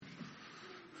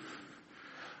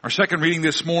Our second reading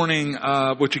this morning,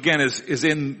 which again is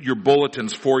in your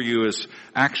bulletins for you, is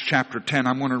Acts chapter 10.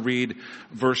 I'm going to read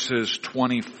verses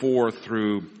 24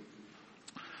 through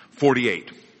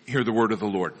 48. Hear the word of the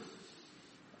Lord.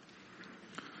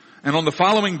 And on the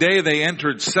following day they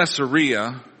entered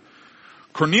Caesarea.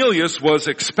 Cornelius was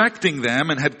expecting them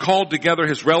and had called together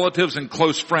his relatives and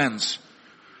close friends.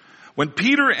 When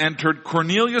Peter entered,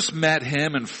 Cornelius met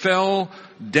him and fell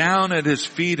down at his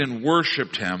feet and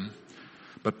worshipped him.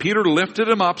 But Peter lifted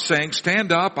him up, saying,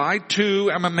 "Stand up, I too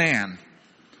am a man."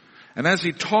 And as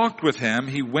he talked with him,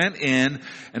 he went in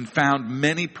and found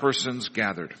many persons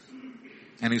gathered.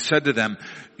 And he said to them,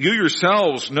 "You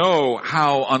yourselves know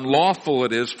how unlawful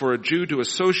it is for a Jew to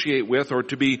associate with or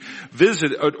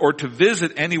to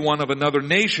visit anyone of another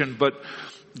nation, but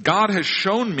God has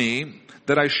shown me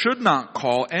that I should not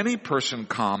call any person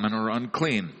common or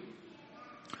unclean.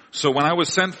 So when I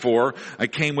was sent for, I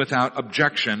came without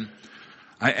objection.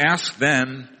 I asked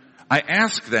then,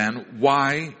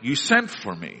 why you sent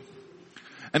for me?"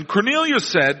 And Cornelius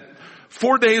said,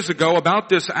 4 days ago, about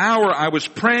this hour, I was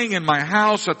praying in my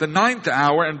house at the 9th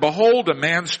hour, and behold, a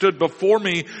man stood before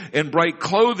me in bright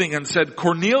clothing and said,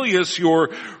 "Cornelius, your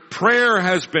prayer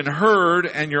has been heard,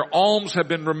 and your alms have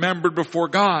been remembered before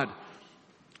God.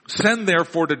 Send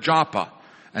therefore to Joppa,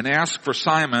 and ask for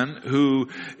Simon, who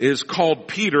is called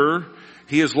Peter.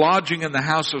 He is lodging in the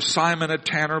house of Simon a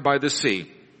tanner by the sea.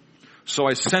 So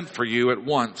I sent for you at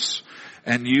once,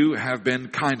 and you have been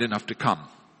kind enough to come.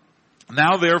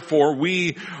 Now therefore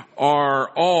we are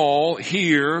all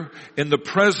here in the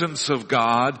presence of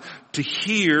God to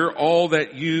hear all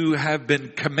that you have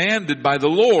been commanded by the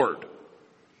Lord."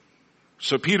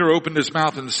 So Peter opened his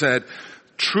mouth and said,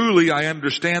 "Truly I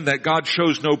understand that God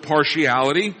shows no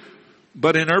partiality,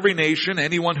 but in every nation,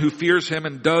 anyone who fears him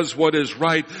and does what is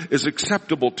right is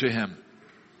acceptable to him.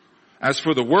 As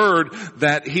for the word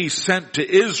that he sent to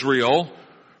Israel,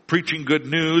 preaching good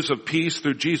news of peace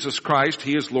through Jesus Christ,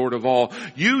 he is Lord of all.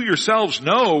 You yourselves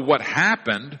know what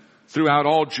happened throughout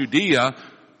all Judea,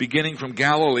 beginning from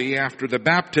Galilee after the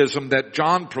baptism that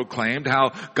John proclaimed,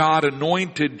 how God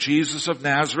anointed Jesus of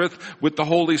Nazareth with the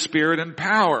Holy Spirit and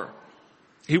power.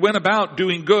 He went about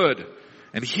doing good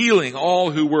and healing all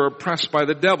who were oppressed by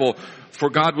the devil, for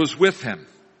God was with him.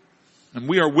 And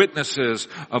we are witnesses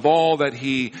of all that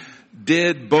he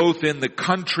did both in the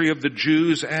country of the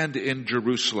Jews and in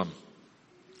Jerusalem.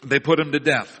 They put him to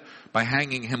death by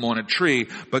hanging him on a tree,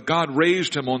 but God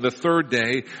raised him on the third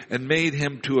day and made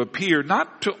him to appear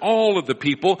not to all of the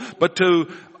people, but to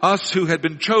us who had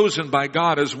been chosen by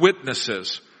God as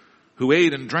witnesses, who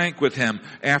ate and drank with him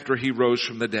after he rose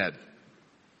from the dead.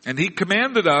 And he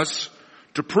commanded us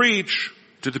to preach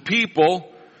to the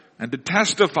people and to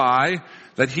testify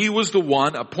that he was the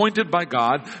one appointed by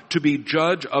God to be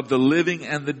judge of the living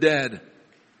and the dead.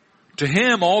 To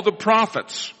him all the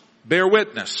prophets bear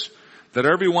witness that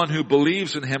everyone who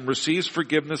believes in him receives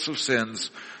forgiveness of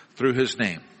sins through his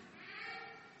name."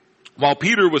 While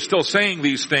Peter was still saying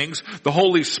these things, the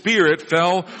Holy Spirit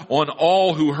fell on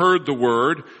all who heard the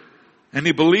word, and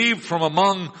the believers from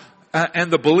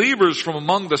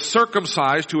among the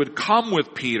circumcised who had come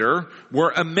with Peter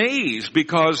were amazed,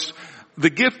 because the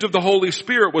gift of the Holy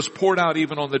Spirit was poured out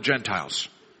even on the Gentiles.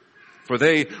 For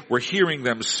they were hearing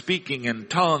them speaking in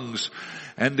tongues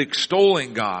and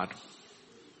extolling God.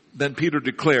 Then Peter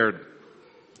declared,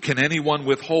 "Can anyone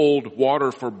withhold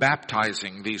water for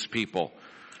baptizing these people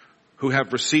who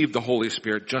have received the Holy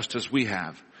Spirit just as we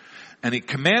have?" And he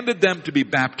commanded them to be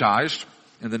baptized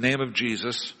in the name of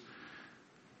Jesus.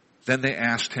 Then they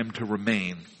asked him to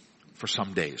remain for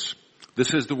some days.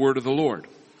 This is the word of the Lord.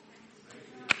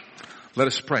 Let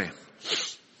us pray.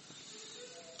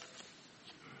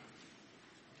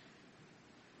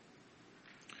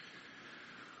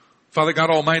 Father God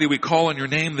Almighty, we call on your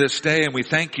name this day, and we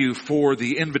thank you for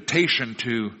the invitation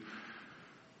to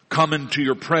come into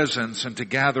your presence and to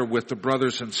gather with the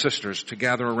brothers and sisters, to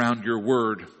gather around your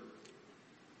word.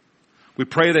 We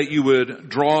pray that you would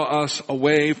draw us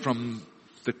away from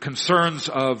the concerns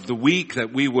of the week,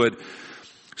 that we would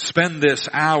spend this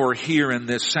hour here in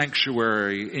this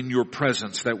sanctuary in your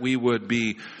presence, that we would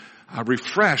be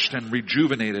refreshed and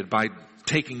rejuvenated by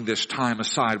taking this time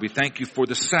aside. We thank you for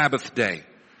the Sabbath day,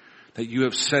 that you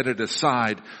have set it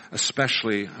aside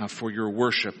especially for your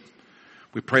worship.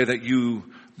 We pray that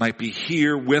you might be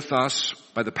here with us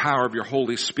by the power of your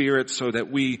Holy Spirit, so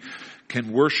that we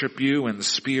can worship you in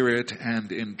spirit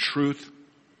and in truth.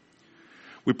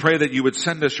 We pray that you would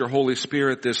send us your Holy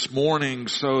Spirit this morning,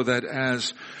 so that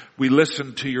as we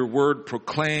listen to your word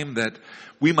proclaimed, that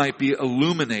we might be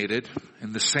illuminated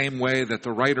in the same way that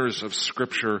the writers of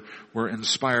Scripture were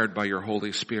inspired by your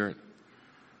Holy Spirit.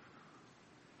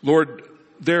 Lord,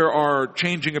 there are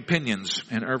changing opinions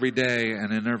in every day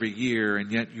and in every year,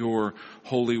 and yet your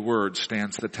holy word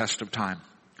stands the test of time.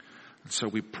 And so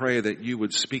we pray that you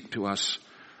would speak to us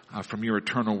from your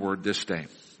eternal word this day.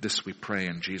 This we pray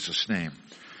in Jesus' name.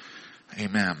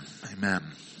 Amen. Amen.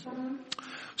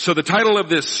 So the title of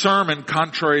this sermon,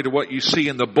 contrary to what you see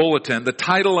in the bulletin, the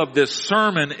title of this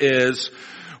sermon is,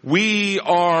 We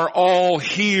Are All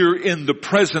Here in the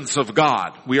Presence of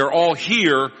God. We are all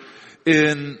here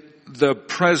in the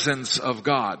presence of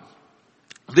God.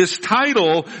 This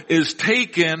title is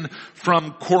taken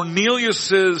from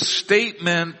Cornelius's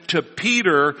statement to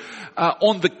Peter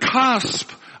on the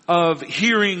cusp of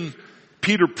hearing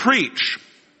Peter preach.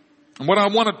 And what I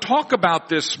want to talk about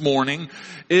this morning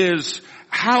is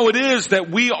how it is that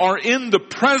we are in the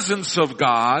presence of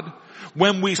God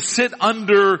when we sit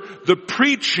under the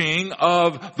preaching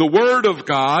of the Word of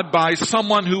God by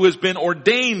someone who has been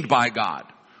ordained by God.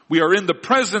 We are in the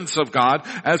presence of God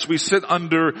as we sit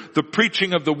under the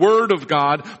preaching of the Word of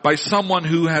God by someone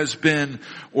who has been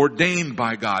ordained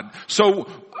by God. So,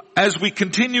 as we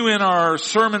continue in our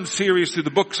sermon series through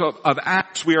the books of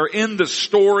Acts, we are in the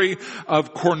story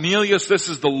of Cornelius. This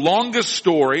is the longest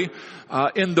story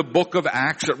in the book of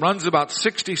Acts. It runs about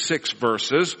 66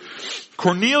 verses.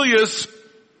 Cornelius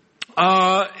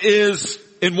is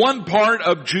in one part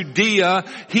of Judea.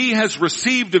 He has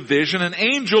received a vision. An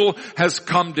angel has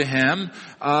come to him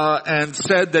and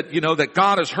said that, that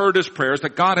God has heard his prayers,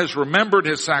 that God has remembered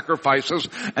his sacrifices,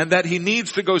 and that he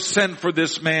needs to go send for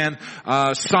this man,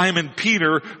 Simon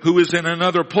Peter, who is in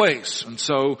another place. And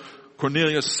so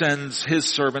Cornelius sends his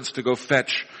servants to go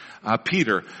fetch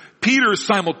Peter. Peter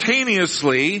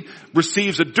simultaneously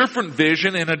receives a different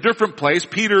vision in a different place.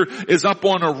 Peter is up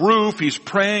on a roof. He's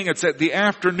praying. It's at the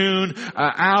afternoon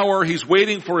hour. He's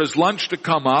waiting for his lunch to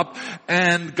come up.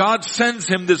 And God sends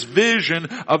him this vision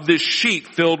of this sheet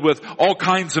filled with all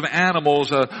kinds of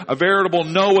animals, a veritable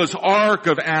Noah's Ark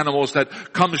of animals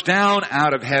that comes down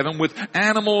out of heaven with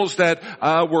animals that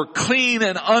were clean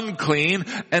and unclean.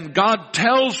 And God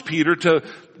tells Peter to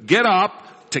get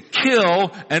up, to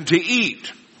kill, and to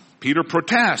eat. Peter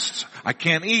protests, I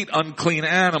can't eat unclean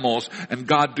animals, and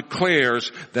God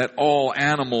declares that all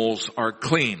animals are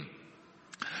clean.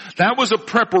 That was a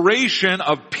preparation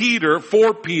of Peter,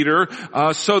 for Peter,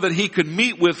 so that he could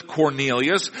meet with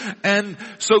Cornelius. And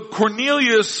so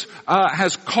Cornelius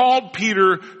has called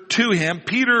Peter to him.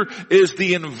 Peter is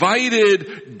the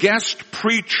invited guest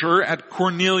preacher at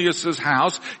Cornelius's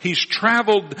house. He's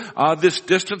traveled this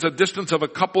distance, a distance of a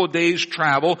couple of days'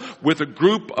 travel with a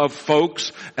group of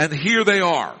folks, and here they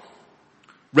are,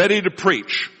 ready to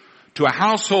preach to a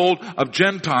household of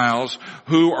Gentiles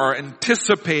who are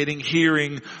anticipating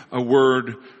hearing a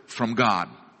word from God.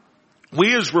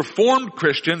 We as Reformed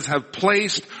Christians have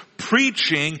placed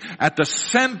preaching at the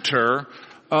center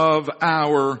of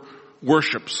our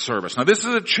worship service. Now, this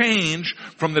is a change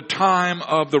from the time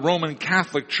of the Roman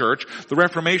Catholic Church. The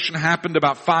Reformation happened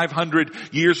about 500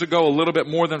 years ago, a little bit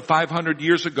more than 500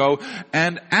 years ago.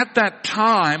 And at that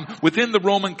time, within the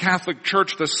Roman Catholic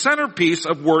Church, the centerpiece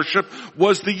of worship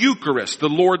was the Eucharist, the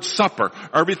Lord's Supper.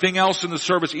 Everything else in the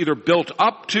service either built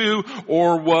up to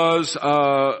or was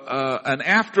an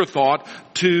afterthought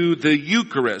to the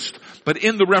Eucharist. But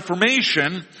in the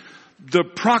Reformation, the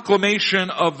proclamation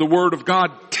of the Word of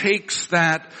God takes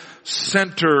that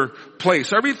center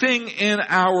place. Everything in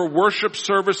our worship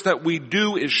service that we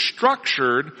do is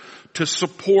structured to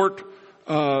support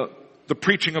the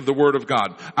preaching of the Word of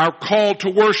God. Our call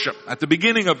to worship at the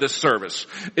beginning of this service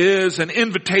is an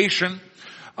invitation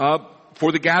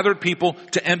for the gathered people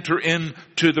to enter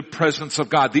into the presence of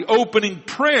God. The opening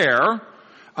prayer,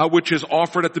 which is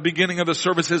offered at the beginning of the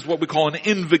service, is what we call an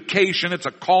invocation. It's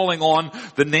a calling on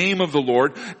the name of the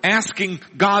Lord, asking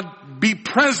God, be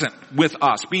present with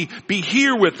us, be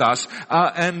here with us,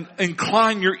 and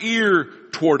incline your ear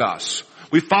toward us.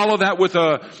 We follow that with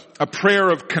a prayer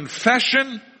of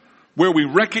confession, where we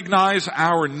recognize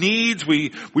our needs.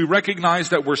 We recognize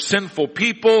that we're sinful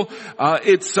people.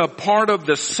 It's a part of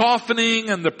the softening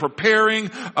and the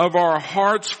preparing of our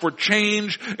hearts for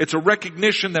change. It's a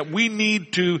recognition that we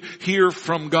need to hear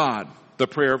from God, the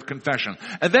prayer of confession.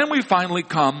 And then we finally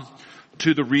come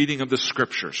to the reading of the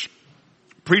Scriptures.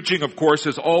 Preaching, of course,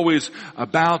 is always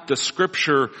about the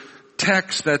Scripture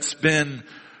text that's been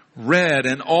read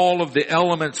and all of the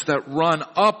elements that run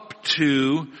up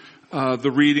to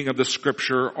the reading of the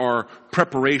Scripture are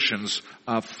preparations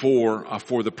for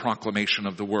the proclamation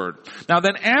of the Word. Now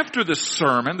then, after the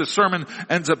sermon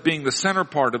ends up being the center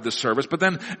part of the service, but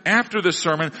then after the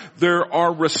sermon, there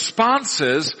are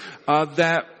responses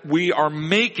that we are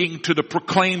making to the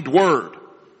proclaimed Word.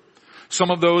 Some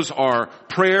of those are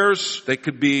prayers. They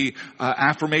could be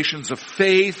affirmations of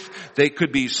faith. They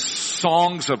could be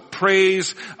songs of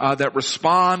praise that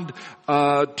respond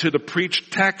to the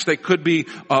preached text. They could be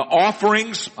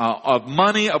offerings of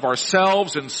money, of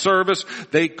ourselves in service.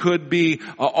 They could be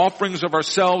offerings of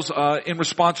ourselves in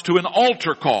response to an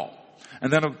altar call.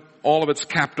 And then all of it's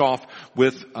capped off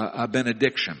with a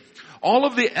benediction. All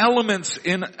of the elements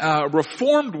in a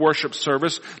Reformed worship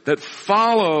service that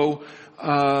follow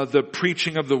the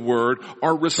preaching of the word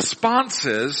are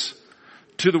responses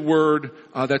to the word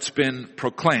that's been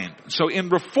proclaimed. So in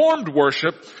Reformed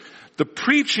worship, the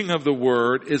preaching of the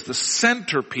word is the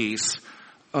centerpiece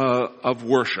of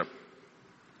worship.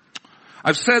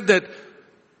 I've said that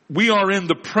we are in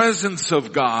the presence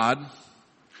of God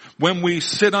when we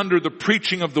sit under the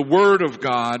preaching of the word of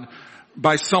God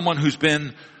by someone who's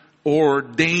been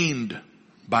ordained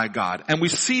by God. And we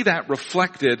see that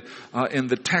reflected in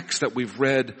the text that we've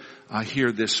read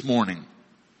here this morning.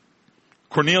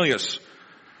 Cornelius,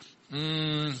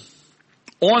 on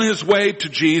his way to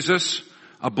Jesus,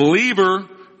 a believer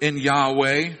in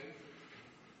Yahweh,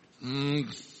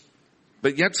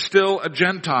 but yet still a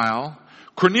Gentile.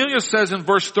 Cornelius says in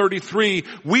verse 33,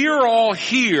 we are all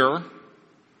here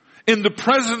in the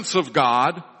presence of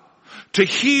God to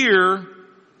hear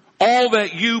all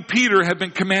that you, Peter, have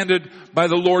been commanded by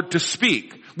the Lord to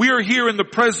speak. We are here in the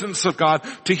presence of God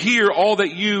to hear all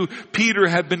that you, Peter,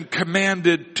 have been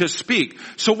commanded to speak.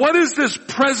 So what is this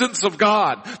presence of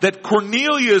God that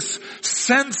Cornelius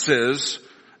senses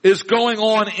is going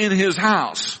on in his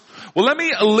house? Well, let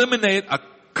me eliminate a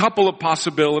couple of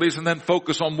possibilities and then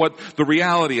focus on what the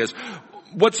reality is.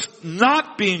 What's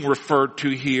not being referred to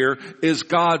here is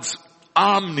God's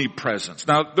omnipresence.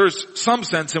 Now, there's some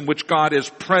sense in which God is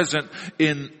present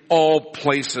in all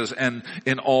places and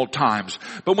in all times.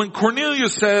 But when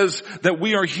Cornelius says that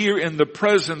we are here in the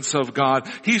presence of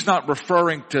God, he's not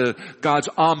referring to God's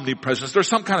omnipresence. There's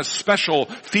some kind of special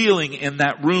feeling in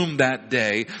that room that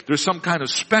day. There's some kind of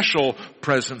special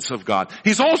presence of God.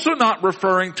 He's also not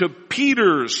referring to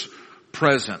Peter's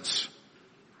presence.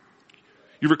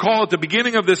 You recall at the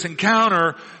beginning of this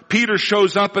encounter, Peter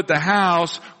shows up at the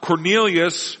house.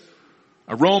 Cornelius,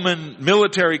 a Roman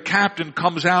military captain,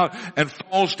 comes out and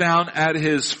falls down at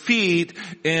his feet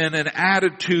in an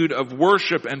attitude of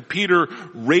worship. And Peter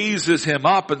raises him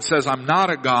up and says, I'm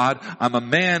not a god. I'm a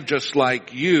man just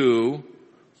like you.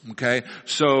 Okay,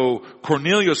 so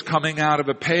Cornelius, coming out of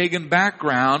a pagan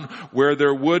background where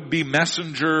there would be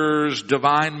messengers,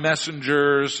 divine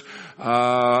messengers,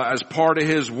 as part of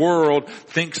his world,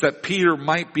 thinks that Peter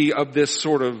might be of this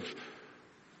sort of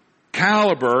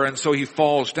caliber, and so he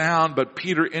falls down, but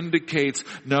Peter indicates,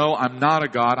 no, I'm not a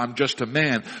god, I'm just a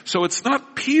man. So it's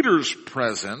not Peter's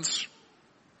presence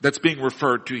that's being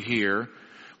referred to here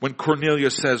when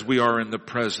Cornelius says we are in the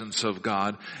presence of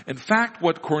God. In fact,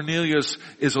 what Cornelius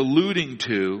is alluding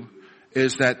to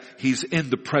is that he's in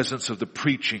the presence of the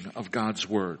preaching of God's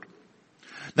word.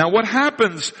 Now, what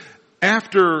happens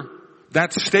after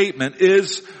that statement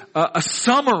is a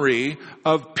summary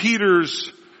of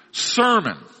Peter's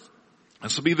sermon.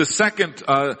 This will be the second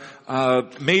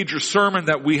major sermon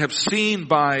that we have seen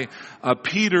by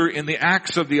Peter in the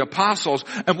Acts of the Apostles.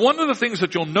 And one of the things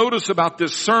that you'll notice about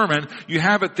this sermon, you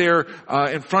have it there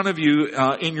in front of you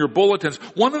in your bulletins.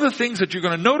 One of the things that you're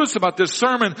going to notice about this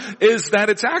sermon is that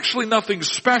it's actually nothing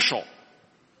special.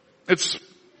 It's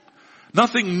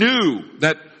nothing new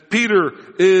that Peter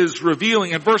is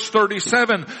revealing. In verse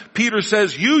 37, Peter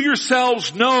says, you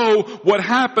yourselves know what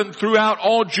happened throughout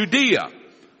all Judea.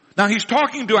 Now he's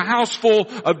talking to a house full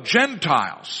of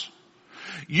Gentiles.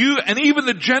 You, and even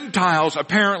the Gentiles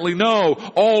apparently know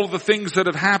all of the things that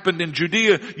have happened in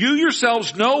Judea. You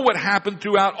yourselves know what happened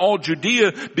throughout all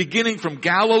Judea, beginning from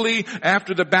Galilee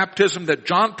after the baptism that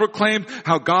John proclaimed,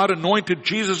 how God anointed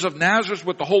Jesus of Nazareth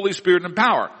with the Holy Spirit and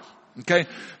power. Okay?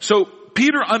 So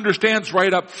Peter understands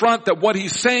right up front that what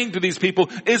he's saying to these people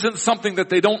isn't something that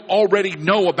they don't already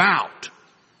know about.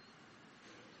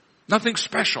 Nothing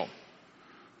special.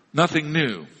 Nothing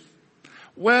new.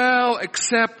 Well,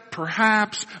 except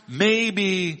perhaps,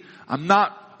 maybe, I'm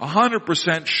not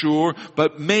 100% sure,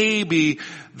 but maybe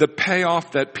the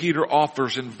payoff that Peter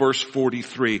offers in verse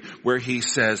 43, where he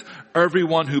says,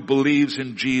 everyone who believes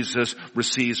in Jesus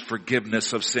receives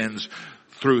forgiveness of sins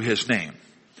through his name.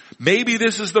 Maybe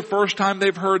this is the first time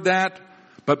they've heard that,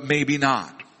 but maybe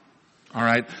not. All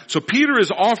right. So Peter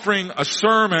is offering a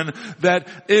sermon that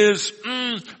is,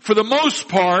 for the most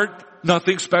part,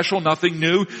 nothing special, nothing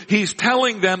new. He's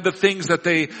telling them the things that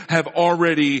they have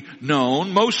already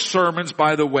known. Most sermons,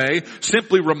 by the way,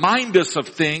 simply remind us of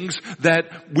things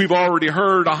that we've already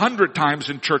heard 100 times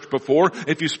in church before.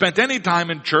 If you spent any time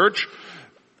in church,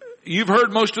 you've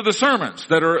heard most of the sermons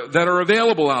that are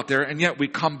available out there, and yet we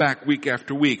come back week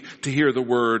after week to hear the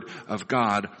word of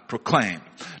God proclaimed.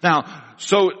 Now,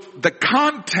 so the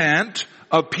content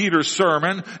of Peter's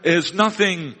sermon is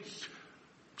nothing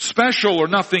special or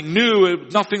nothing new,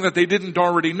 nothing that they didn't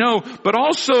already know, but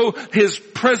also his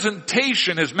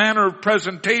presentation, his manner of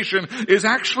presentation is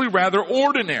actually rather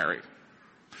ordinary.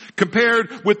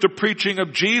 Compared with the preaching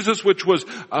of Jesus, which was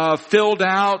filled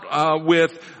out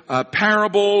with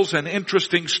parables and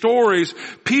interesting stories,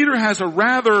 Peter has a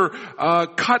rather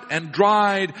cut and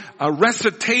dried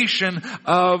recitation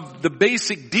of the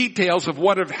basic details of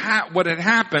what had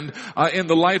happened in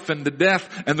the life and the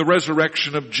death and the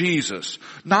resurrection of Jesus.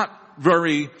 Not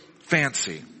very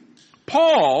fancy.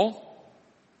 Paul,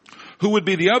 who would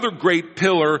be the other great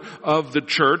pillar of the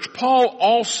church, Paul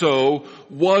also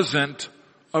wasn't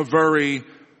a very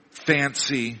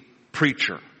fancy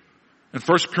preacher. In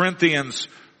 1 Corinthians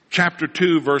chapter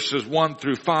 2 verses 1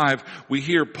 through 5, we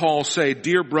hear Paul say,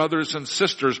 "Dear brothers and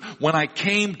sisters, when I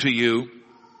came to you,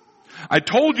 I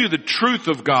told you the truth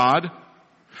of God,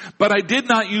 but I did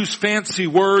not use fancy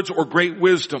words or great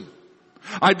wisdom.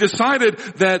 I decided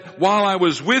that while I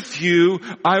was with you,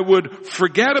 I would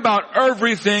forget about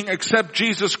everything except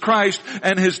Jesus Christ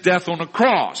and his death on a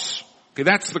cross." Okay,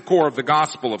 that's the core of the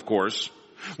gospel, of course.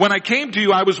 "When I came to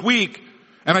you, I was weak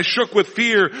and I shook with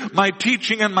fear. My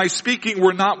teaching and my speaking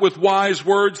were not with wise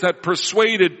words that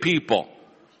persuaded people."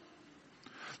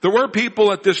 There were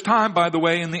people at this time, by the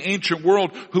way, in the ancient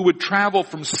world who would travel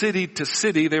from city to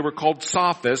city. They were called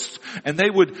sophists, and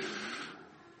they would,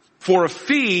 for a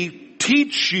fee,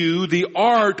 teach you the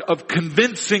art of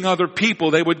convincing other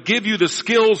people. They would give you the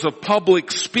skills of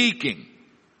public speaking.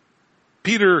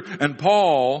 Peter and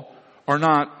Paul are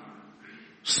not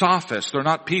sophists. They're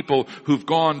not people who've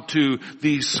gone to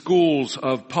these schools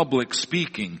of public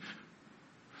speaking.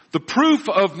 "The proof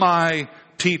of my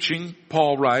teaching,"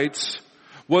 Paul writes,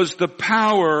 "was the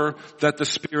power that the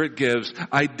Spirit gives.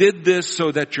 I did this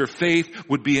so that your faith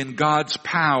would be in God's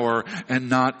power and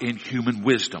not in human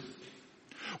wisdom."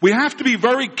 We have to be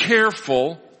very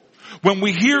careful when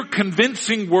we hear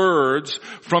convincing words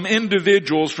from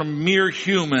individuals, from mere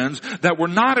humans, that we're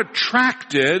not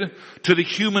attracted to the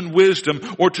human wisdom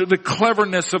or to the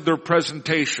cleverness of their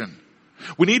presentation.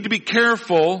 We need to be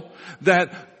careful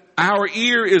that our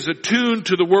ear is attuned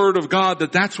to the Word of God,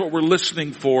 that that's what we're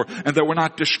listening for, and that we're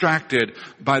not distracted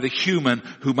by the human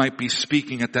who might be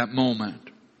speaking at that moment.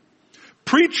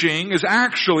 Preaching is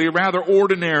actually a rather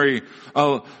ordinary,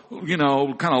 kind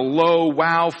of low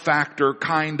wow factor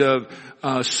kind of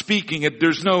speaking.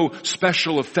 There's no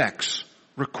special effects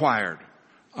required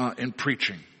in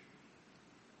preaching.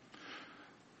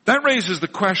 That raises the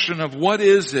question of what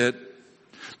is it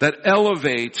that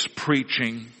elevates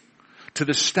preaching to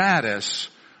the status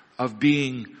of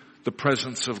being the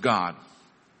presence of God.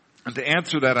 And to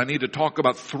answer that, I need to talk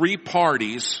about three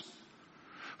parties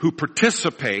who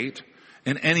participate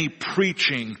in any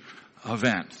preaching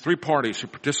event. Three parties who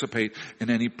participate in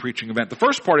any preaching event. The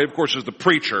first party, of course, is the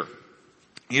preacher.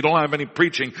 You don't have any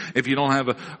preaching if you don't have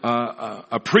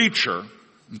a preacher.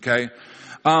 Okay?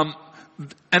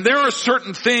 And there are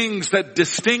certain things that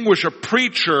distinguish a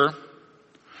preacher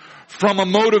from a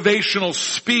motivational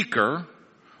speaker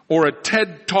or a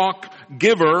TED Talk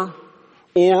giver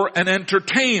or an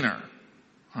entertainer.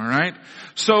 All right?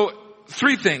 So,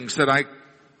 three things that I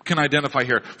can identify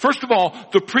here. First of all,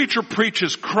 the preacher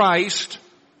preaches Christ,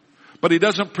 but he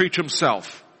doesn't preach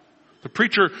himself. The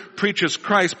preacher preaches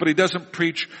Christ, but he doesn't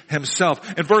preach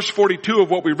himself. In verse 42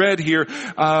 of what we read here,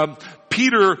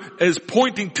 Peter is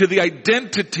pointing to the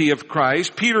identity of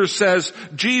Christ. Peter says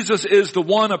Jesus is the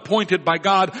one appointed by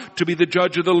God to be the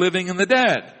judge of the living and the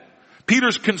dead.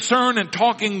 Peter's concern in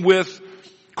talking with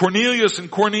Cornelius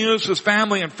and Cornelius'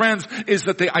 family and friends is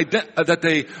that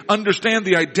they understand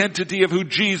the identity of who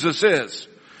Jesus is.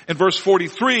 In verse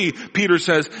 43, Peter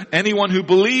says, anyone who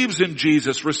believes in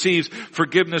Jesus receives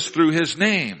forgiveness through his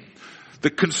name. The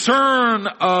concern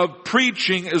of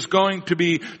preaching is going to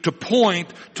be to point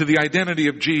to the identity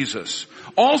of Jesus.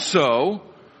 Also,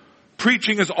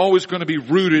 preaching is always going to be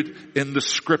rooted in the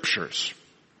Scriptures.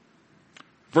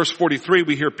 Verse 43,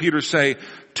 we hear Peter say,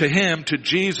 to him, to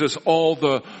Jesus, all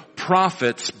the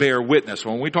prophets bear witness.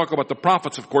 When we talk about the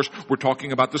prophets, of course, we're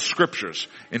talking about the scriptures.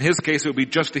 In his case, it would be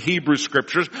just the Hebrew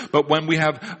scriptures. But when we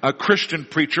have a Christian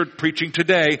preacher preaching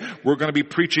today, we're going to be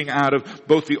preaching out of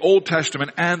both the Old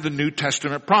Testament and the New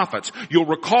Testament prophets. You'll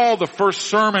recall the first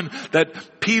sermon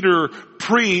that Peter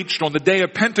preached on the day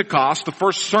of Pentecost. The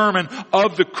first sermon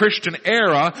of the Christian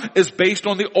era is based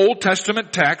on the Old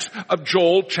Testament text of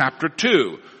Joel chapter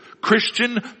 2.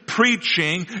 Christian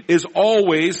preaching is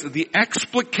always the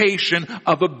explication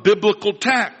of a biblical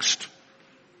text.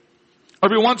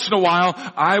 Every once in a while,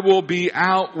 I will be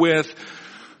out with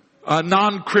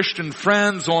non-Christian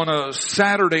friends on a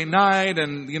Saturday night,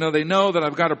 and, they know that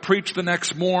I've got to preach the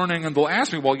next morning, and they'll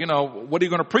ask me, well, what are you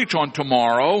going to preach on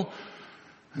tomorrow?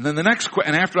 And then and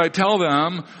after I tell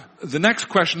them, the next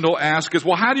question they'll ask is,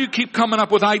 well, how do you keep coming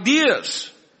up with ideas?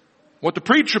 What to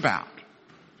preach about?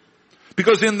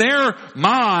 Because in their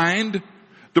mind,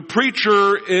 the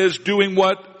preacher is doing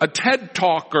what a TED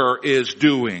talker is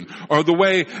doing, or the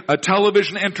way a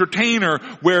television entertainer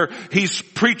where he's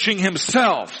preaching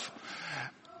himself.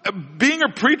 Being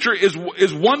a preacher is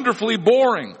wonderfully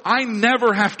boring. I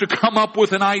never have to come up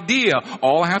with an idea.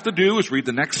 All I have to do is read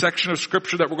the next section of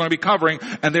scripture that we're going to be covering,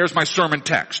 and there's my sermon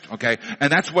text, okay?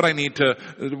 And that's what I need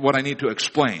to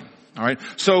explain. All right.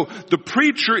 So the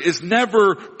preacher is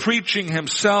never preaching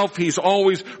himself. He's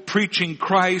always preaching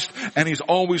Christ, and he's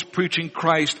always preaching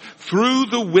Christ through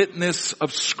the witness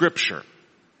of Scripture.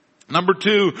 Number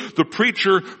 2, the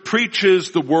preacher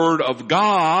preaches the Word of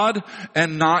God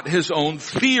and not his own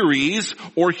theories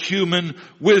or human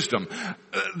wisdom.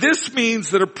 This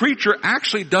means that a preacher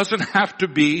actually doesn't have to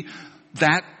be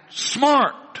that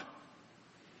smart.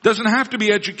 Doesn't have to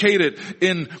be educated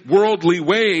in worldly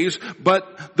ways,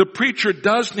 but the preacher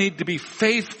does need to be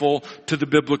faithful to the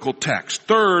biblical text.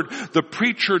 Third, the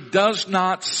preacher does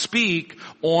not speak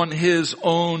on his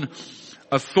own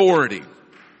authority.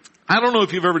 I don't know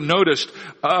if you've ever noticed,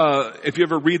 if you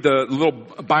ever read the little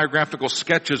biographical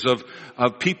sketches of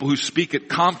people who speak at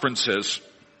conferences,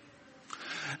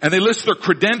 and they list their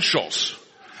credentials.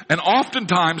 And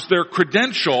oftentimes their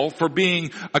credential for being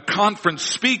a conference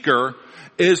speaker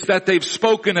is that they've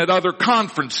spoken at other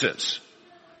conferences.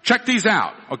 Check these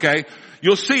out, okay?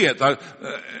 You'll see it, or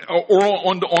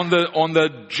on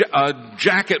the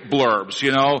jacket blurbs,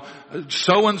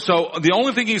 so and so. The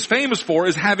only thing he's famous for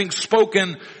is having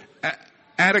spoken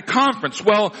at a conference.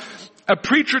 Well, a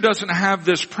preacher doesn't have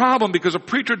this problem because a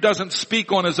preacher doesn't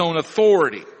speak on his own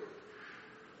authority.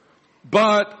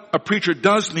 But a preacher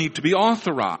does need to be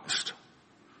authorized,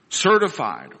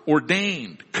 certified,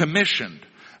 ordained, commissioned,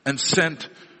 and sent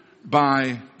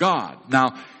by God.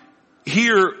 Now,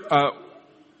 here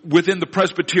within the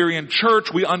Presbyterian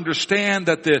Church, we understand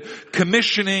that the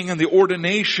commissioning and the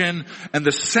ordination and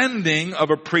the sending of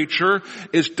a preacher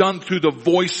is done through the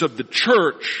voice of the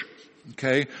church.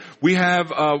 Okay, we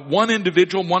have one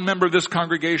individual, one member of this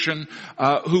congregation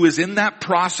who is in that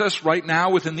process right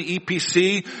now within the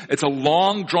EPC. It's a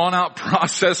long, drawn-out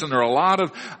process, and there are a lot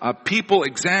of people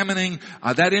examining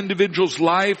that individual's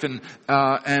life and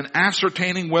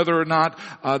ascertaining whether or not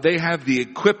they have the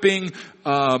equipping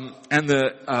and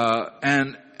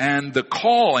the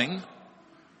calling.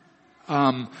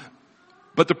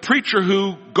 But the preacher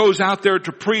who goes out there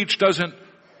to preach doesn't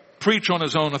preach on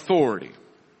his own authority,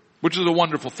 which is a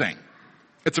wonderful thing.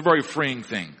 It's a very freeing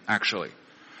thing, actually.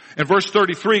 In verse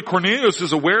 33, Cornelius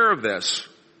is aware of this.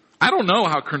 I don't know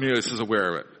how Cornelius is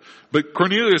aware of it, but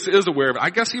Cornelius is aware of it. I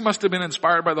guess he must have been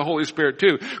inspired by the Holy Spirit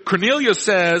too. Cornelius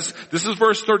says, this is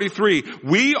verse 33,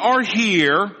 we are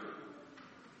here.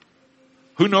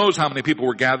 Who knows how many people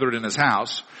were gathered in his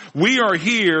house? We are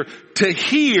here to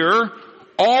hear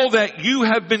all that you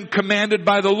have been commanded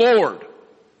by the Lord.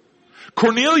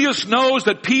 Cornelius knows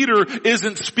that Peter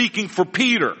isn't speaking for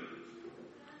Peter.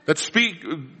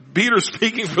 Peter's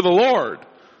speaking for the Lord.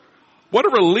 What a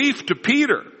relief to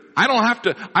Peter. I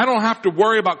don't have to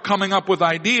worry about coming up with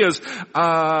ideas.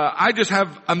 I just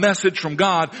have a message from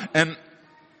God, and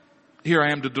here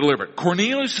I am to deliver it.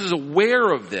 Cornelius is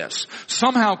aware of this.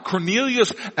 Somehow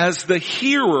Cornelius, as the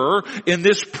hearer in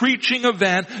this preaching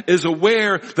event, is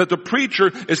aware that the preacher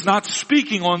is not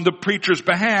speaking on the preacher's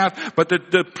behalf, but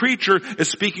that the preacher is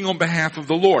speaking on behalf of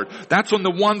the Lord. That's on the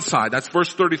one side. That's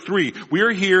verse 33. We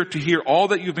are here to hear all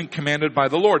that you've been commanded by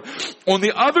the Lord. On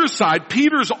the other side,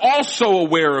 Peter's also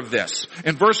aware of this.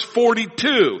 In verse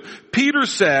 42, Peter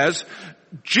says,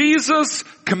 Jesus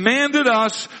commanded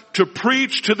us to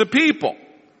preach to the people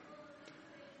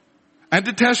and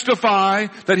to testify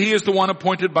that he is the one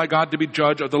appointed by God to be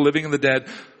judge of the living and the dead,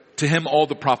 To him all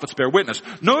the prophets bear witness.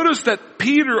 Notice that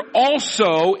Peter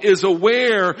also is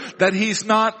aware that he's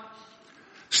not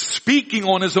speaking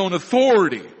on his own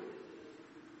authority.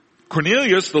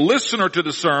 Cornelius, the listener to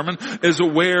the sermon, is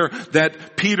aware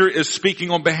that Peter is speaking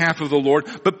on behalf of the Lord.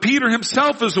 But Peter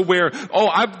himself is aware,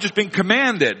 I've just been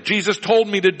commanded. Jesus told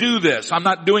me to do this. I'm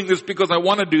not doing this because I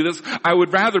want to do this. I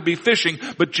would rather be fishing,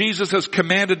 but Jesus has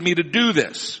commanded me to do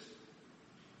this.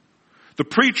 The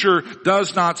preacher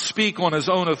does not speak on his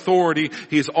own authority.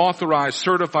 He is authorized,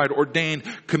 certified, ordained,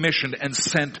 commissioned, and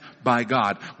sent by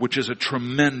God, which is a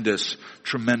tremendous,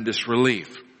 tremendous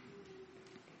relief.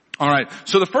 All right,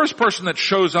 so the first person that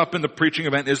shows up in the preaching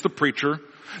event is the preacher.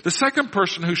 The second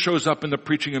person who shows up in the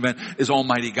preaching event is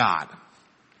Almighty God.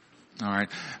 All right,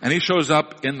 and he shows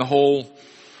up in the whole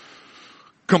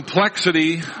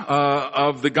complexity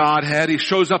of the Godhead. He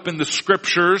shows up in the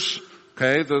Scriptures.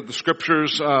 Okay, the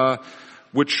Scriptures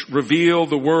which reveal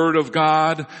the Word of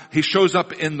God. He shows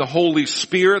up in the Holy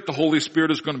Spirit. The Holy Spirit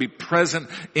is going to be present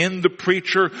in the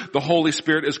preacher. The Holy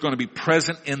Spirit is going to be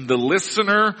present in the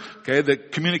listener. Okay, the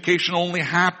communication only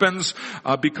happens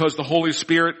because the Holy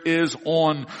Spirit is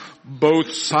on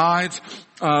both sides.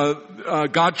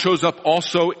 God shows up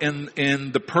also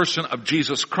in the person of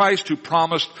Jesus Christ, who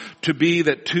promised to be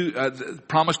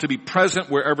present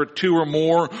wherever two or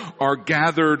more are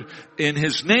gathered in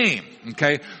His name.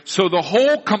 Okay, so the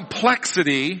whole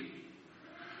complexity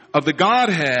of the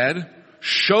Godhead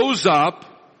shows up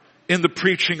in the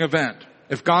preaching event.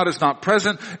 If God is not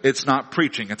present, it's not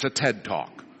preaching. It's a TED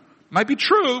Talk. Might be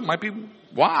true, might be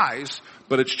wise,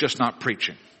 but it's just not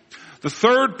preaching. The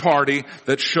third party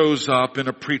that shows up in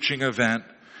a preaching event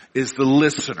is the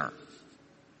listener.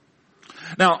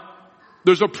 Now,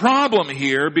 there's a problem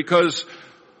here because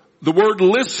the word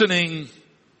listening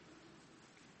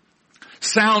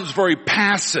sounds very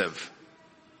passive.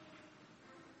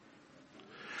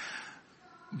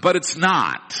 But it's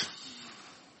not.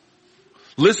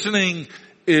 Listening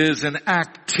is an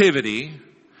activity.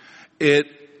 It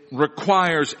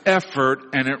requires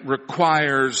effort and it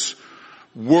requires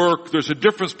work. There's a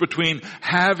difference between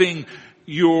having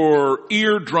your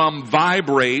eardrum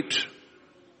vibrate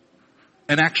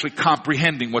and actually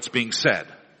comprehending what's being said.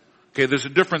 Okay, there's a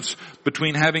difference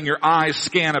between having your eyes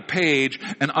scan a page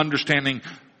and understanding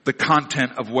the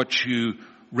content of what you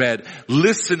read.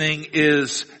 Listening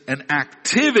is an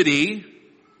activity.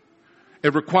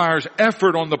 It requires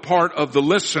effort on the part of the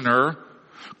listener.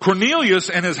 Cornelius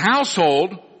and his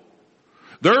household,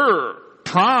 they're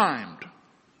primed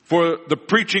for the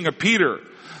preaching of Peter.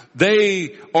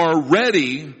 They are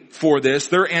ready for this.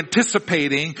 They're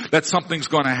anticipating that something's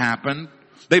going to happen.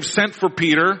 They've sent for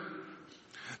Peter.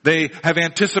 They have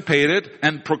anticipated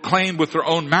and proclaimed with their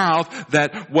own mouth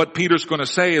that what Peter's going to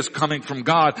say is coming from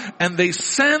God. And they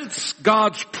sense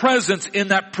God's presence in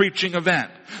that preaching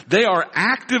event. They are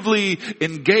actively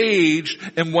engaged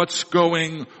in what's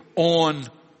going on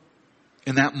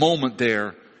in that moment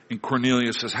there in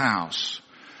Cornelius' house.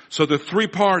 So the three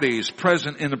parties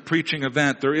present in the preaching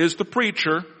event, there is the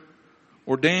preacher,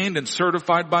 ordained and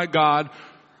certified by God,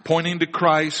 pointing to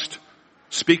Christ,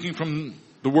 speaking from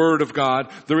the Word of God.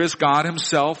 There is God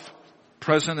Himself,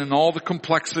 present in all the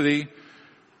complexity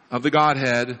of the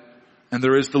Godhead. And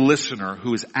there is the listener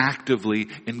who is actively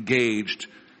engaged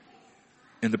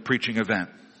in the preaching event.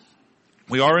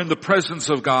 We are in the presence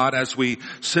of God as we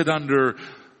sit under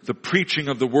the preaching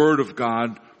of the Word of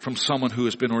God from someone who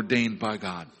has been ordained by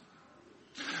God.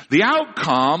 The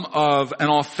outcome of an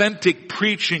authentic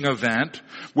preaching event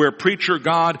where preacher,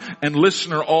 God, and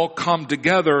listener all come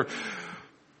together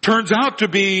turns out to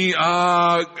be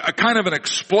a kind of an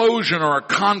explosion or a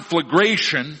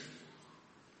conflagration.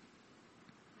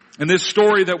 In this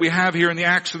story that we have here in the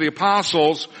Acts of the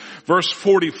Apostles, verse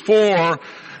 44,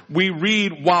 we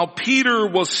read, while Peter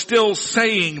was still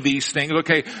saying these things,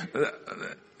 okay,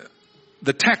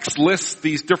 the text lists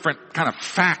these different kind of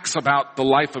facts about the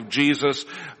life of Jesus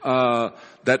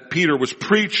that Peter was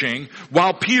preaching.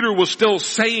 While Peter was still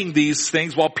saying these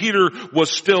things, while Peter was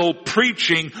still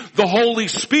preaching, the Holy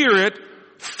Spirit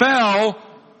fell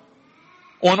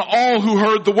on all who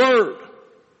heard the word.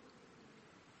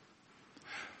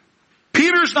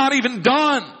 Peter's not even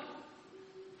done.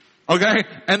 Okay?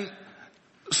 And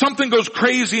something goes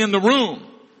crazy in the room.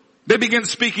 They begin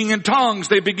speaking in tongues.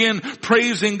 They begin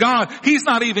praising God. He's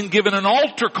not even given an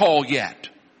altar call yet.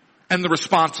 And the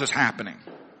response is happening.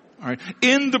 All right.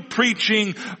 In the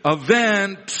preaching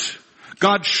event,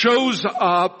 God shows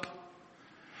up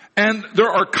and there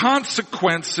are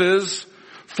consequences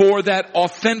for that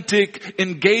authentic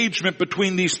engagement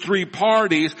between these three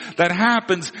parties that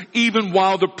happens even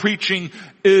while the preaching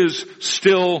is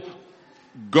still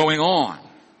going on.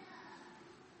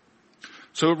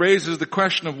 So it raises the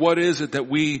question of what is it that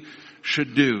we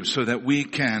should do so that we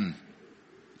can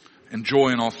enjoy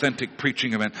an authentic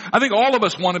preaching event. I think all of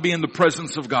us want to be in the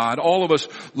presence of God. All of us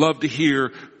love to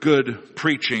hear good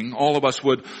preaching. All of us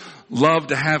would love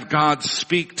to have God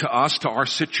speak to us, to our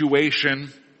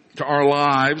situation, to our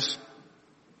lives.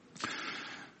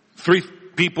 3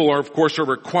 people are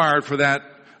required for that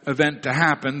event to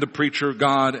happen, the preacher,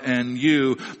 God, and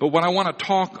you. But what I want to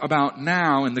talk about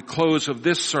now in the close of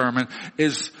this sermon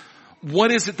is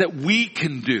what is it that we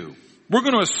can do? We're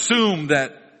going to assume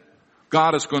that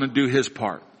God is going to do His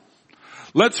part.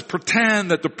 Let's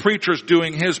pretend that the preacher's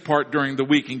doing his part during the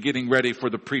week and getting ready for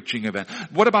the preaching event.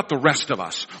 What about the rest of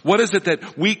us? What is it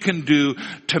that we can do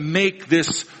to make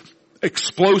this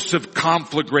explosive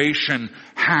conflagration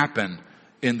happen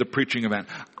in the preaching event?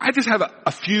 I just have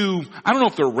a few, I don't know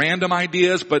if they're random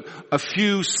ideas, but a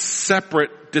few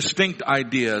separate, distinct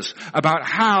ideas about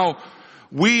how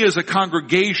we as a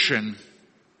congregation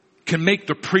can make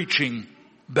the preaching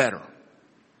better.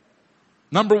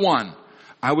 Number one,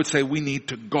 I would say we need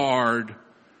to guard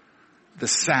the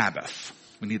Sabbath.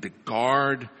 We need to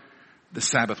guard the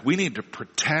Sabbath. We need to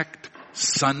protect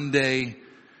Sunday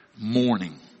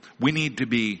morning. We need to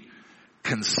be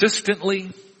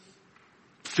consistently,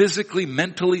 physically,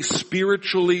 mentally,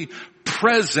 spiritually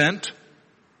present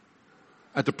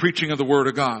at the preaching of the Word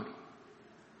of God.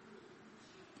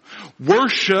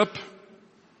 Worship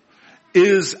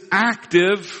is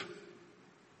active.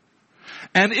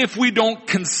 And if we don't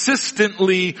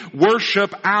consistently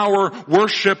worship, our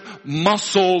worship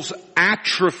muscles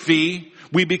atrophy.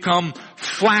 We become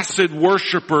flaccid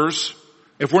worshipers.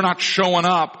 If we're not showing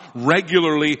up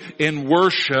regularly in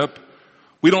worship,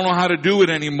 we don't know how to do it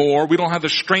anymore. We don't have the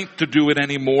strength to do it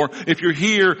anymore. If you're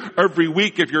here every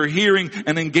week, if you're hearing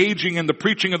and engaging in the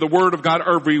preaching of the Word of God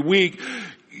every week,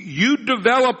 you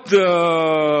develop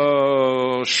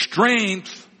the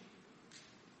strength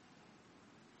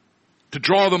to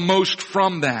draw the most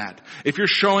from that. If you're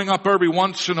showing up every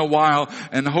once in a while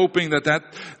and hoping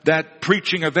that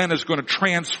preaching event is going to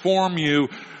transform you,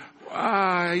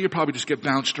 you probably just get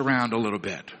bounced around a little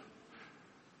bit.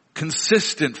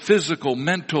 Consistent physical,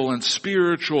 mental, and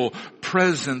spiritual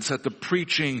presence at the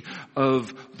preaching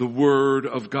of the Word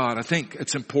of God. I think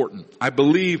it's important. I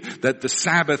believe that the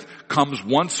Sabbath comes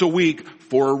once a week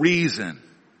for a reason.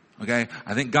 Okay?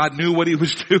 I think God knew what He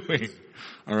was doing.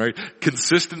 All right.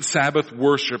 Consistent Sabbath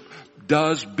worship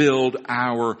does build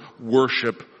our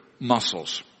worship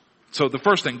muscles. So the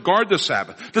first thing, guard the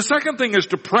Sabbath. The second thing is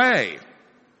to pray.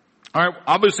 All right.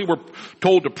 Obviously, we're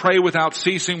told to pray without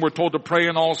ceasing. We're told to pray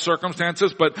in all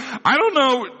circumstances. But I don't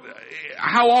know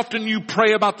how often you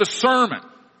pray about the sermon.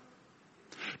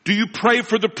 Do you pray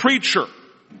for the preacher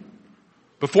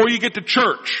before you get to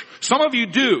church? Some of you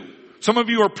do. Some of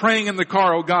you are praying in the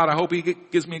car, oh God, I hope He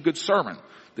gives me a good sermon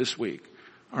this week.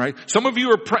 All right. Some of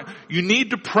you you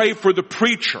need to pray for the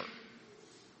preacher.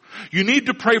 You need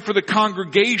to pray for the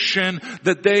congregation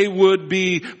that they would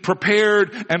be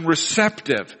prepared and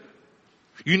receptive.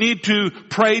 You need to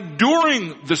pray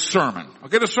during the sermon.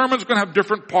 Okay, the sermon's going to have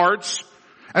different parts.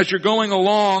 As you're going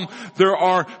along, there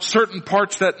are certain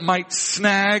parts that might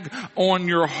snag on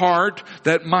your heart,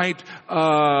 that might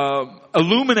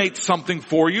illuminate something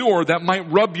for you, or that might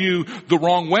rub you the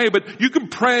wrong way. But you can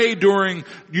pray during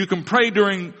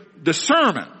the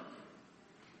sermon.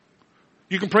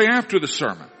 You can pray after the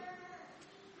sermon.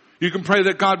 You can pray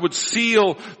that God would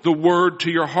seal the Word to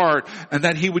your heart and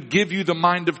that He would give you the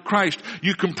mind of Christ.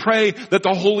 You can pray that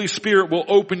the Holy Spirit will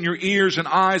open your ears and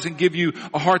eyes and give you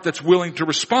a heart that's willing to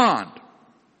respond.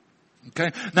 Okay?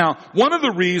 Now, one of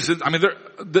the reasons,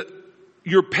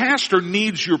 your pastor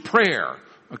needs your prayer.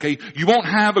 Okay? You won't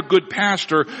have a good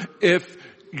pastor if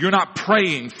you're not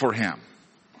praying for him.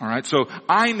 Alright? So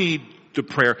I need the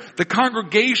prayer. The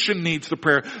congregation needs the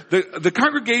prayer. The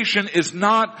congregation is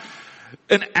not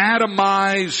an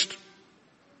atomized,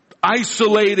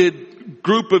 isolated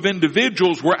group of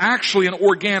individuals. We're actually an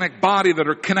organic body that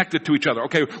are connected to each other.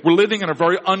 Okay, we're living in a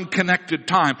very unconnected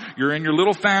time. You're in your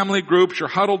little family groups. You're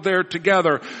huddled there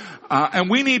together. And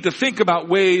we need to think about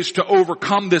ways to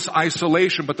overcome this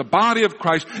isolation. But the body of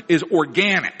Christ is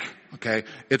organic. Okay,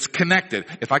 it's connected.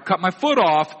 If I cut my foot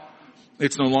off,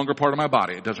 it's no longer part of my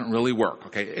body. It doesn't really work.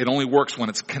 Okay, it only works when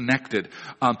it's connected.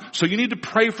 So you need to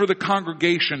pray for the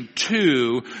congregation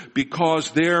too, because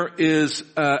there is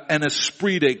an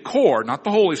esprit de corps, not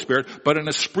the Holy Spirit, but an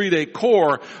esprit de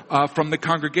corps from the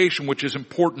congregation, which is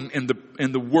important in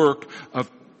the work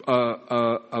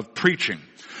of preaching.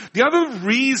 The other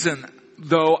reason,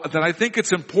 though, that I think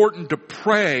it's important to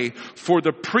pray for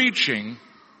the preaching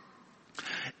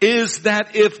is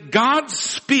that if God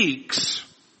speaks,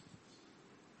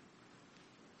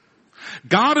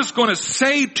 God is going to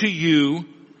say to you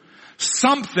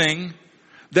something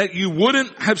that you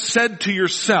wouldn't have said to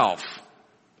yourself.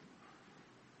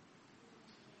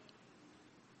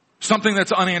 Something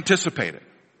that's unanticipated.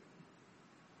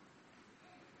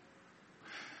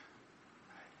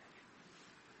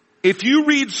 If you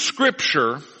read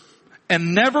Scripture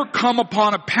and never come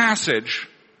upon a passage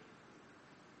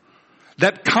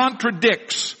that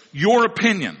contradicts your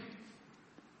opinion,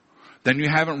 then you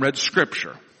haven't read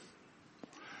Scripture.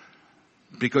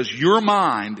 Because your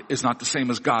mind is not the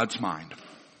same as God's mind.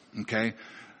 Okay?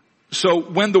 So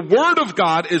when the Word of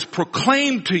God is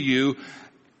proclaimed to you,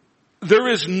 there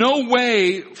is no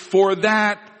way for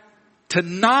that to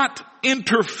not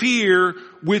interfere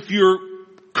with your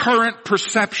current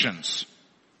perceptions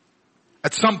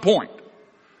at some point.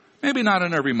 Maybe not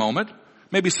in every moment.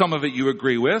 Maybe some of it you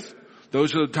agree with.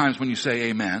 Those are the times when you say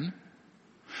amen.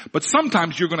 But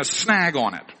sometimes you're going to snag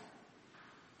on it.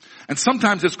 And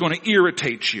sometimes it's going to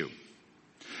irritate you.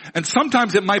 And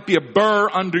sometimes it might be a burr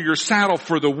under your saddle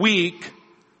for the week.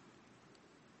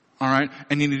 All right?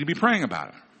 And you need to be praying about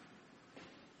it.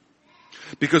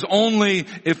 Because only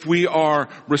if we are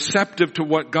receptive to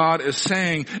what God is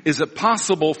saying is it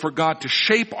possible for God to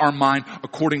shape our mind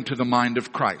according to the mind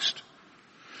of Christ.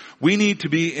 We need to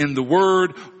be in the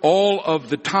Word all of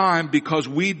the time because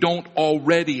we don't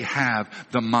already have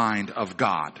the mind of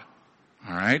God.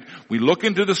 All right? We look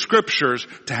into the Scriptures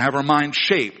to have our mind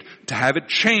shaped, to have it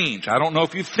changed. I don't know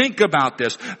if you think about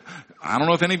this. I don't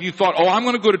know if any of you thought, I'm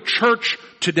going to go to church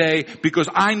today because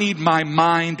I need my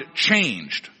mind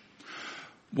changed.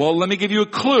 Well, let me give you a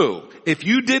clue. If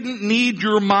you didn't need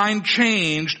your mind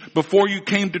changed before you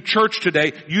came to church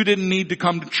today, you didn't need to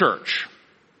come to church.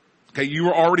 Okay, you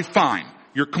were already fine.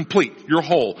 You're complete. You're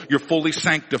whole. You're fully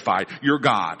sanctified. You're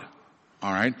God.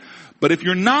 All right? But if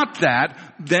you're not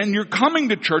that, then you're coming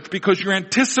to church because you're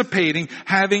anticipating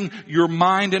having your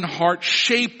mind and heart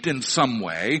shaped in some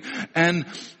way. And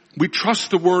we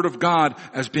trust the Word of God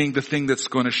as being the thing that's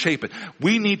going to shape it.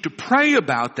 We need to pray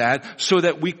about that so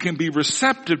that we can be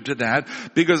receptive to that.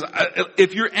 Because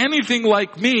if you're anything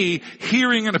like me,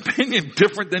 hearing an opinion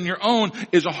different than your own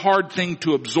is a hard thing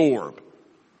to absorb.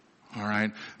 All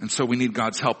right? And so we need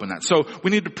God's help in that. So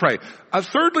we need to pray.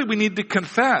 Thirdly, we need to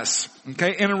confess.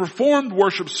 Okay? In a Reformed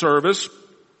worship service,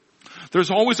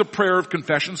 there's always a prayer of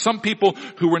confession. Some people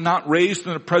who were not raised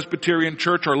in a Presbyterian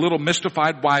church are a little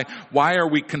mystified by why are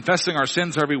we confessing our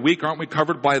sins every week? Aren't we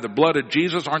covered by the blood of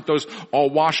Jesus? Aren't those all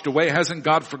washed away? Hasn't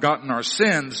God forgotten our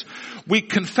sins? We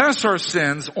confess our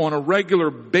sins on a regular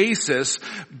basis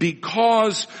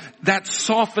because that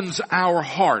softens our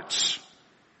hearts.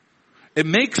 It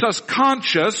makes us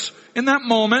conscious in that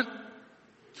moment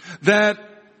that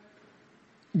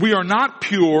we are not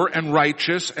pure and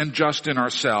righteous and just in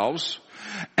ourselves.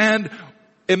 And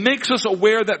it makes us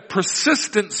aware that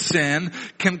persistent sin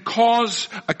can cause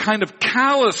a kind of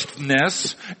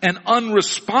callousness and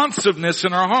unresponsiveness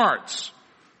in our hearts.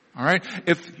 All right?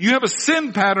 If you have a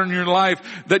sin pattern in your life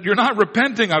that you're not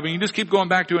repenting of and you just keep going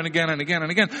back to it again and again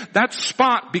and again, that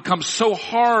spot becomes so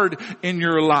hard in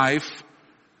your life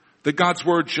that God's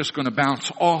Word's just going to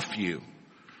bounce off you.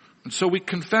 And so we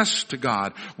confess to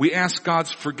God. We ask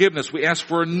God's forgiveness. We ask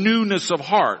for a newness of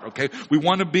heart, okay? We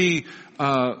want to be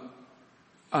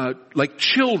like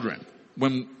children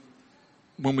when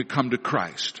we come to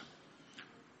Christ.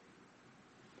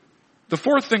 The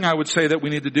fourth thing I would say that we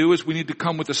need to do is we need to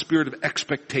come with a spirit of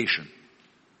expectation.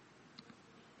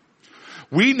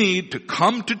 We need to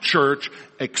come to church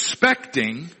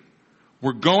expecting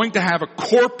we're going to have a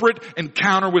corporate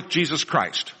encounter with Jesus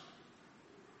Christ.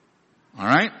 All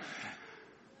right?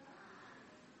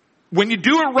 When you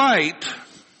do it right,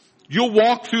 you'll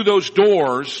walk through those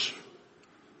doors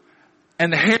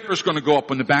and the hair is going to go up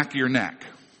on the back of your neck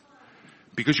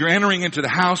because you're entering into the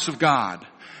house of God.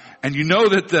 And you know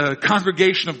that the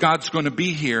congregation of God's going to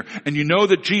be here. And you know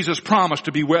that Jesus promised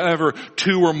to be wherever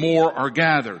two or more are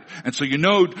gathered. And so you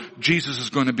know Jesus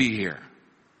is going to be here.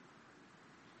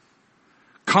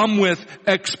 Come with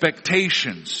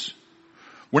expectations.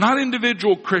 We're not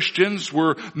individual Christians.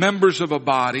 We're members of a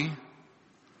body.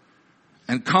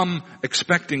 And come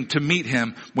expecting to meet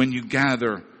Him when you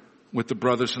gather with the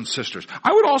brothers and sisters.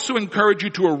 I would also encourage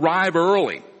you to arrive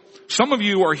early. Some of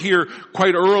you are here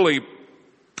quite early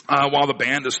while the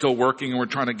band is still working and we're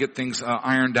trying to get things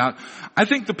ironed out. I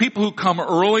think the people who come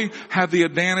early have the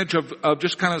advantage of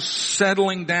just kind of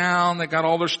settling down. They got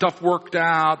all their stuff worked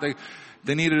out.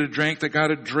 They needed a drink. They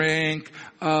got a drink.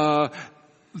 They're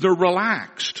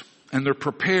relaxed and they're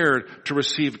prepared to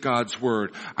receive God's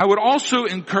Word. I would also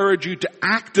encourage you to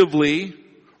actively,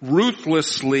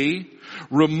 ruthlessly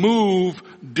remove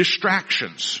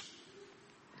distractions.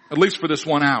 at least for this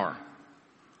 1 hour.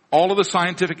 All of the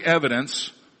scientific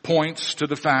evidence points to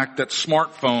the fact that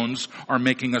smartphones are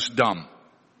making us dumb.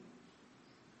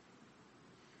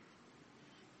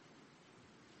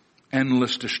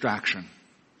 Endless distraction.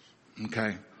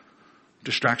 Okay?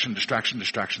 Distraction.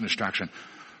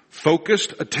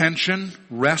 Focused attention,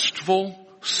 restful,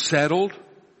 settled,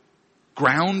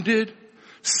 grounded,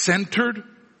 centered.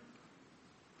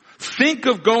 Think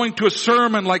of going to a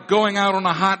sermon like going out on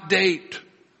a hot date.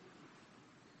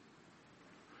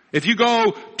 If you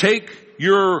go take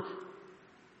your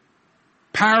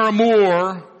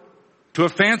paramour to a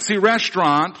fancy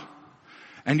restaurant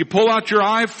and you pull out your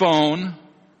iPhone,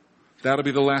 that'll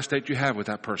be the last date you have with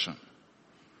that person.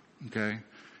 Okay?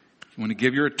 You want to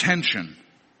give your attention.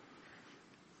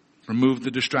 Remove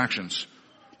the distractions.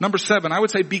 Number 7, I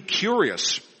would say be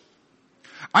curious.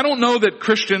 I don't know that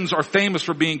Christians are famous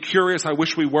for being curious. I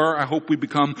wish we were. I hope we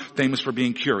become famous for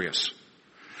being curious.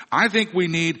 I think we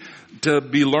need to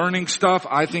be learning stuff.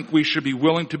 I think we should be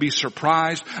willing to be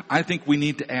surprised. I think we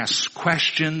need to ask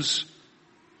questions.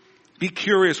 Be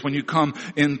curious when you come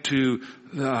into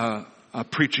a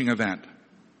preaching event.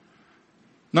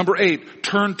 Number 8,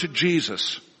 turn to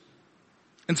Jesus.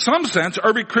 In some sense,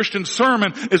 every Christian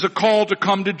sermon is a call to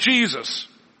come to Jesus.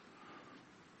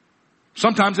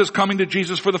 Sometimes it's coming to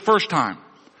Jesus for the first time.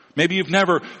 Maybe you've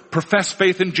never professed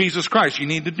faith in Jesus Christ. You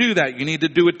need to do that. You need to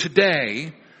do it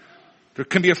today. There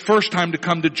can be a first time to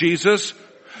come to Jesus.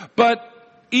 But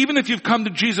even if you've come to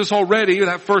Jesus already,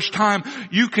 that first time,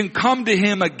 you can come to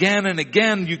Him again and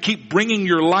again. You keep bringing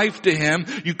your life to Him.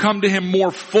 You come to Him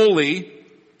more fully.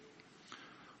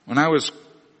 When I was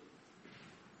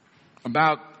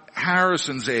about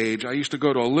Harrison's age, I used to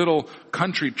go to a little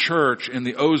country church in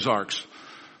the Ozarks,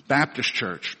 Baptist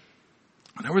church.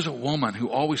 And there was a woman who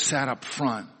always sat up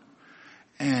front.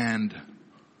 And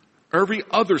every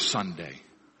other Sunday,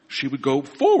 she would go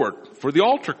forward for the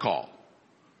altar call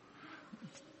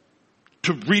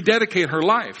to rededicate her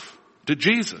life to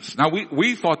Jesus. Now,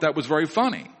 we thought that was very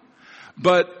funny.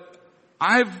 But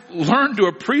I've learned to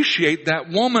appreciate that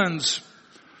woman's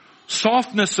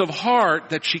softness of heart,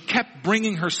 that she kept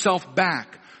bringing herself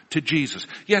back to Jesus.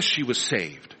 Yes, she was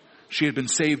saved. She had been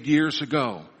saved years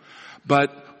ago.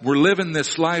 But we're living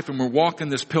this life and we're walking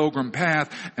this pilgrim path,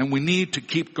 and we need to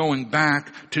keep going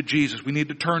back to Jesus. We need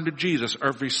to turn to Jesus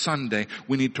every Sunday.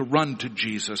 We need to run to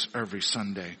Jesus every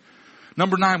Sunday.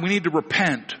 Number 9, we need to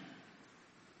repent.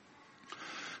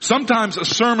 Sometimes a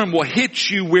sermon will hit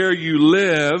you where you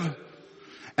live,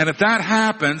 and if that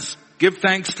happens, give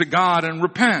thanks to God and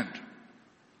repent.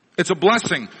 It's a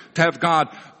blessing to have God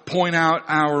point out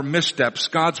our missteps.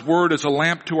 God's Word is a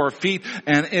lamp to our feet,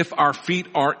 and if our feet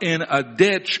are in a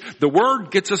ditch, the Word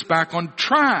gets us back on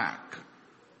track.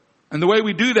 And the way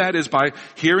we do that is by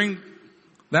hearing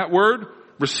that Word,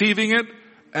 receiving it,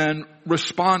 and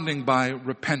responding by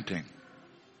repenting.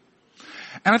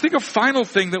 And I think a final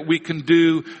thing that we can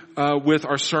do with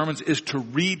our sermons is to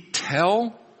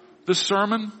retell the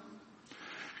sermon.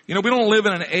 You know, we don't live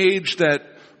in an age that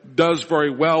does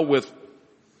very well with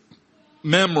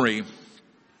memory.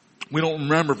 We don't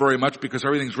remember very much because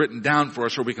everything's written down for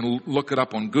us, or we can look it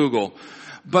up on Google.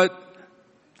 But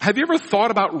have you ever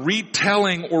thought about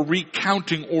retelling or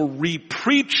recounting or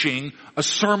re-preaching a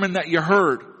sermon that you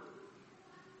heard?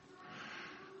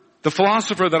 The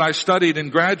philosopher that I studied in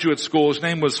graduate school, his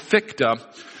name was Fichte,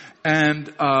 and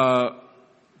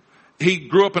he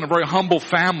grew up in a very humble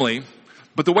family.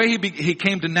 But the way he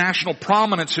came to national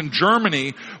prominence in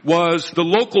Germany was the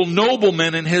local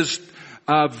nobleman in his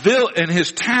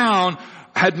town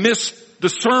had missed the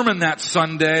sermon that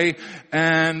Sunday,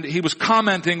 and he was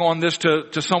commenting on this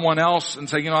to someone else and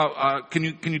saying, can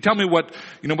you tell me what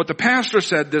the pastor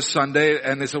said this Sunday?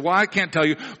 And they said, well, I can't tell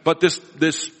you, but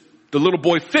the little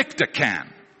boy Fichte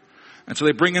can. And so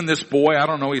they bring in this boy, I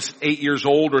don't know, he's 8 years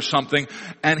old or something,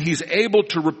 and he's able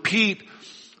to repeat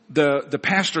the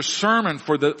pastor's sermon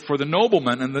for the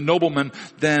nobleman, and the nobleman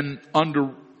then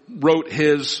underwrote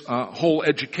his whole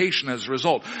education as a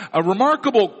result. A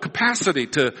remarkable capacity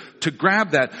to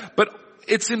grab that. But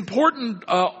it's important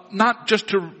not just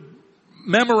to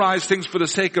memorize things for the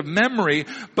sake of memory,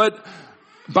 but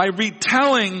by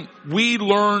retelling, we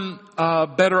learn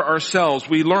better ourselves.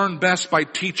 We learn best by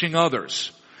teaching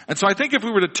others. And so I think if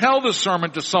we were to tell the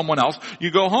sermon to someone else, you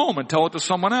go home and tell it to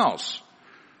someone else.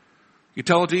 You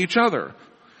tell it to each other.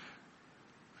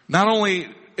 Not only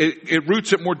it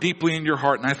roots it more deeply in your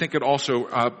heart, and I think it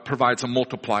also provides a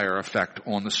multiplier effect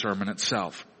on the sermon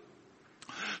itself.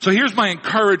 So here's my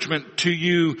encouragement to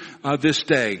you this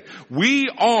day. We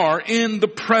are in the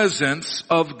presence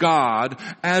of God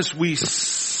as we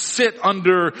sit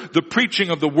under the preaching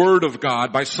of the Word of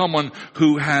God by someone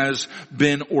who has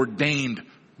been ordained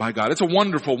by God. It's a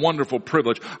wonderful, wonderful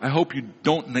privilege. I hope you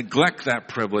don't neglect that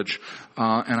privilege,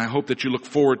 and I hope that you look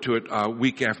forward to it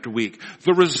week after week.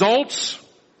 The results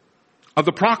of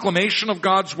the proclamation of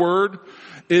God's Word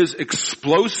is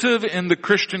explosive in the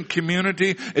Christian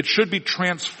community. It should be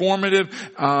transformative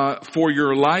for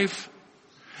your life.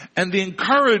 And the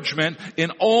encouragement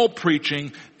in all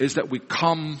preaching is that we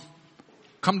come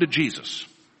to Jesus.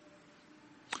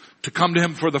 To come to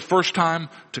Him for the first time,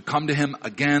 to come to Him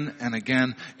again and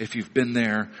again if you've been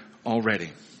there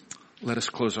already. Let us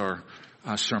close our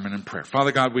sermon in prayer.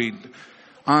 Father God, we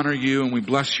honor You and we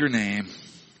bless Your name.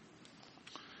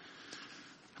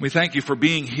 We thank You for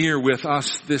being here with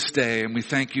us this day, and we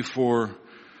thank You for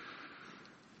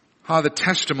the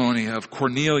testimony of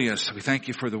Cornelius. We thank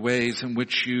You for the ways in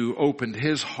which You opened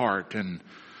his heart and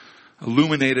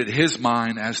illuminated his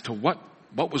mind as to what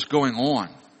was going on.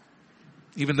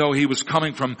 Even though he was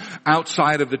coming from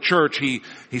outside of the church, he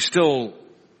still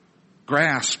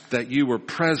grasped that You were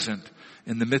present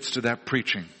in the midst of that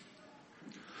preaching.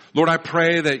 Lord, I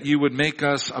pray that You would make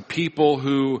us a people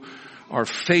who are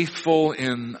faithful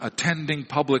in attending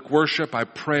public worship. I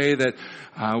pray that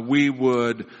we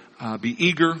would be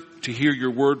eager to hear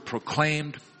Your word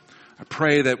proclaimed. I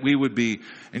pray that we would be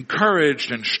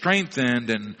encouraged and strengthened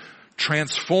and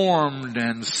transformed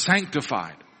and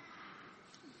sanctified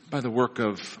by the work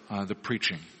of the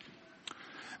preaching.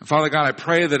 And Father God, I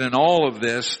pray that in all of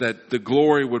this, that the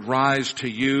glory would rise to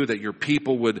You, that Your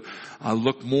people would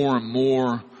look more and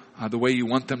more the way You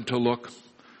want them to look.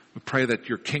 We pray that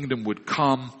Your kingdom would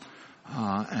come,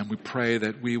 and we pray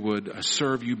that we would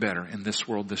serve You better in this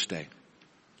world this day.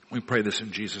 We pray this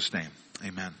in Jesus' name.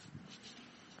 Amen.